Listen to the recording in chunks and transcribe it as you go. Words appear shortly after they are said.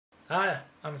Hi,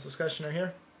 Honest Discussioner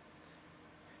here.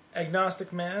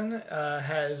 Agnostic Man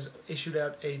has issued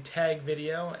out a tag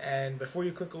video, and before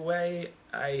you click away,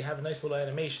 I have a nice little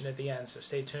animation at the end, so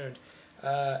stay tuned.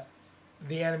 The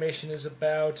animation is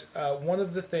about one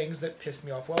of the things that pissed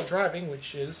me off while driving,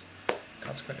 which is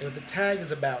consequently what the tag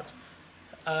is about.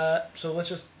 So let's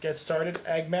just get started.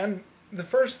 Agman, the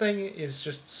first thing is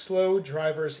just slow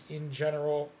drivers in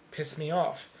general piss me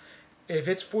off. If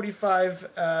it's 45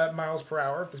 miles per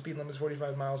hour, if the speed limit is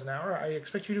 45 miles an hour, I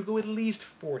expect you to go at least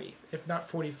 40, if not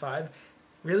 45.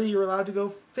 Really, you're allowed to go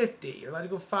 50. You're allowed to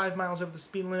go 5 miles over the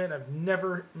speed limit. I've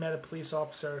never met a police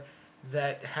officer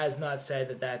that has not said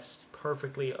that that's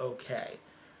perfectly okay.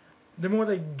 They're more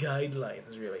like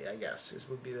guidelines, really, I guess,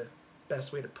 would be the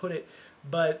best way to put it.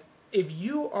 But if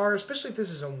you are, especially if this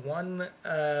is a one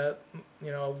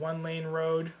lane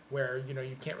road where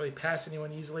you can't really pass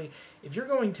anyone easily, if you're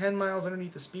going 10 miles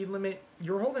underneath the speed limit,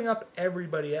 you're holding up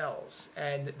everybody else,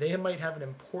 and they might have an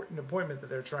important appointment that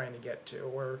they're trying to get to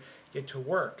or get to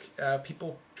work.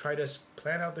 People try to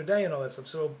plan out their day and all that stuff.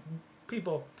 So,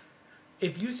 people,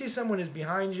 if you see someone is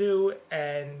behind you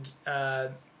and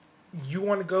you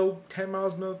want to go 10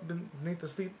 miles beneath the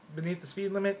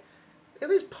speed limit, at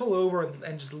least pull over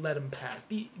and just let them pass.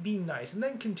 Be nice, and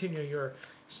then continue your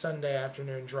Sunday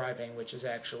afternoon driving, which is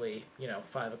actually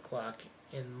 5 o'clock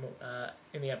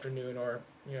in the afternoon, or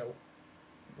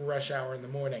rush hour in the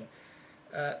morning.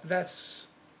 That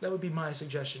would be my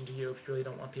suggestion to you if you really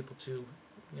don't want people to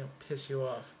piss you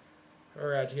off,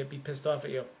 or to be pissed off at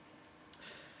you.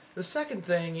 The second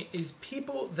thing is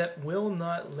people that will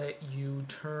not let you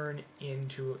turn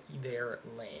into their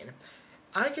lane.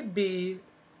 I could be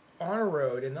on a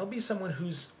road, and there'll be someone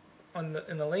who's in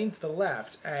the lane to the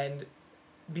left and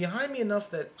behind me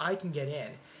enough that I can get in.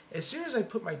 As soon as I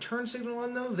put my turn signal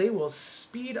on, though, they will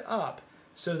speed up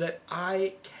so that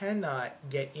I cannot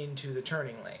get into the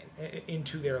turning lane,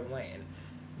 into their lane.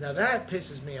 Now that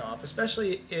pisses me off,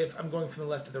 especially if I'm going from the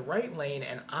left to the right lane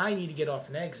and I need to get off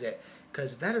an exit,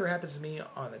 because if that ever happens to me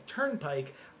on the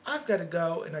turnpike, I've got to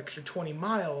go an extra 20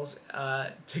 miles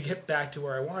to get back to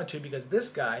where I want to, because this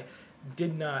guy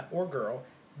or girl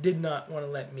did not want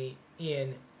to let me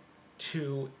in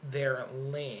to their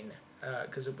lane,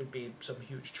 because it would be some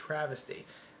huge travesty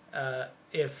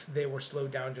if they were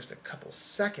slowed down just a couple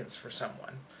seconds for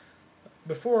someone.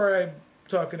 Before, I'm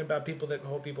talking about people that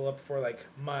hold people up for like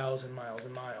miles and miles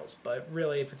and miles, but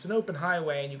really, if it's an open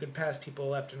highway and you can pass people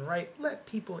left and right, let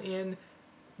people in.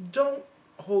 Don't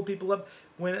hold people up.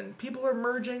 When people are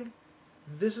merging,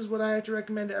 this is what I have to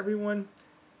recommend to everyone.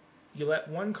 You let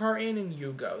one car in and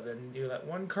you go. Then you let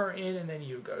one car in and then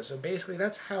you go. So basically,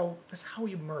 that's how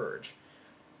you merge.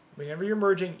 Whenever you're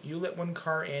merging, you let one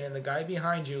car in and the guy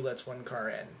behind you lets one car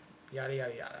in. Yada,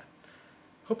 yada, yada.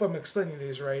 Hope I'm explaining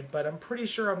these right, but I'm pretty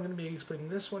sure I'm going to be explaining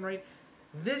this one right.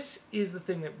 This is the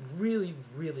thing that really,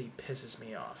 really pisses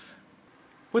me off.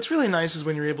 What's really nice is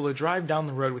when you're able to drive down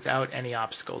the road without any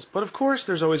obstacles. But of course,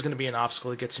 there's always going to be an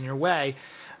obstacle that gets in your way.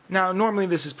 Now, normally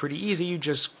this is pretty easy. You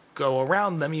just go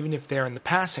around them. Even if they're in the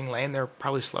passing lane, they're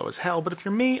probably slow as hell. But if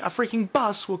you're me, a freaking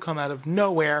bus will come out of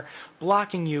nowhere,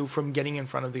 blocking you from getting in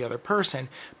front of the other person.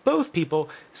 Both people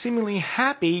seemingly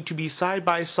happy to be side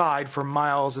by side for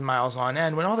miles and miles on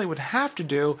end, when all they would have to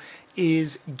do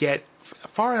is get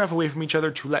far enough away from each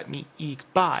other to let me eke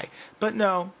by. But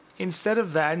no, instead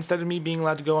of that, instead of me being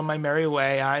allowed to go on my merry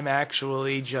way, I'm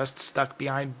actually just stuck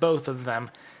behind both of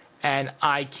them. And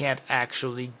I can't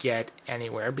actually get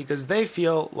anywhere because they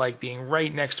feel like being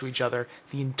right next to each other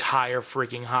the entire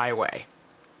freaking highway.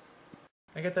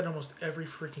 I get that almost every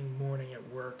freaking morning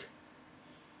at work.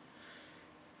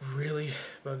 Really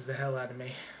bugs the hell out of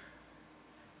me.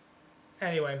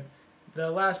 Anyway,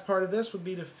 the last part of this would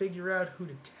be to figure out who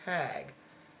to tag.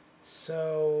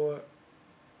 So,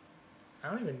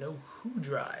 I don't even know who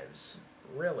drives,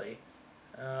 really.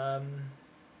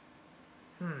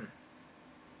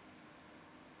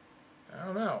 I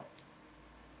don't know.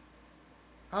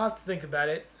 I'll have to think about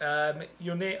it.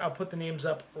 I'll put the names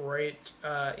up right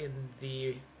in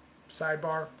the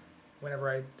sidebar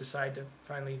whenever I decide to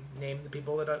finally name the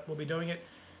people that will be doing it.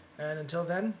 And until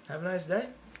then, have a nice day.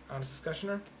 Honest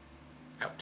Discussioner.